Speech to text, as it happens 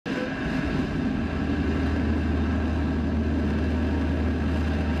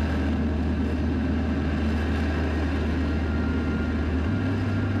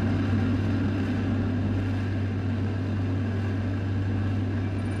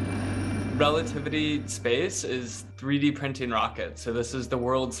Relativity Space is 3D printing rockets. So this is the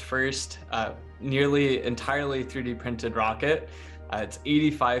world's first nearly entirely 3D printed rocket. It's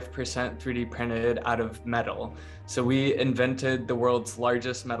 85% 3D printed out of metal. So we invented the world's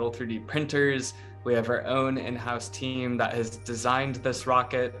largest metal 3D printers. We have our own in-house team that has designed this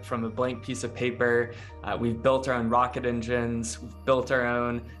rocket from a blank piece of paper. We've built our own rocket engines. We've built our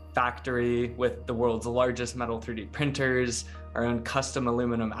own factory with the world's largest metal 3D printers, our own custom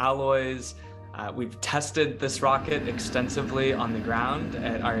aluminum alloys. We've tested this rocket extensively on the ground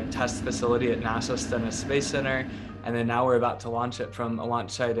at our test facility at NASA Stennis Space Center, and then now we're about to launch it from a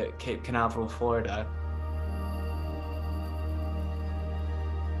launch site at Cape Canaveral, Florida.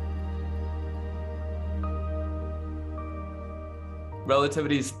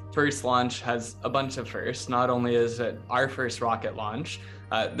 Relativity's first launch has a bunch of firsts. Not only is it our first rocket launch,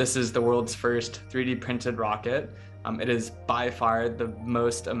 this is the world's first 3D printed rocket. It is by far the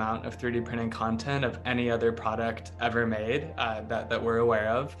most amount of 3D printing content of any other product ever made that we're aware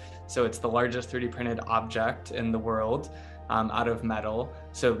of. So it's the largest 3D printed object in the world out of metal.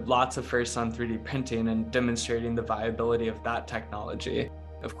 So lots of firsts on 3D printing and demonstrating the viability of that technology.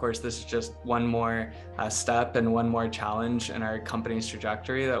 Of course, this is just one more step and one more challenge in our company's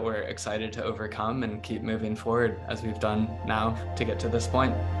trajectory that we're excited to overcome and keep moving forward as we've done now to get to this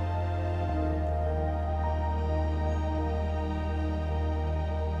point.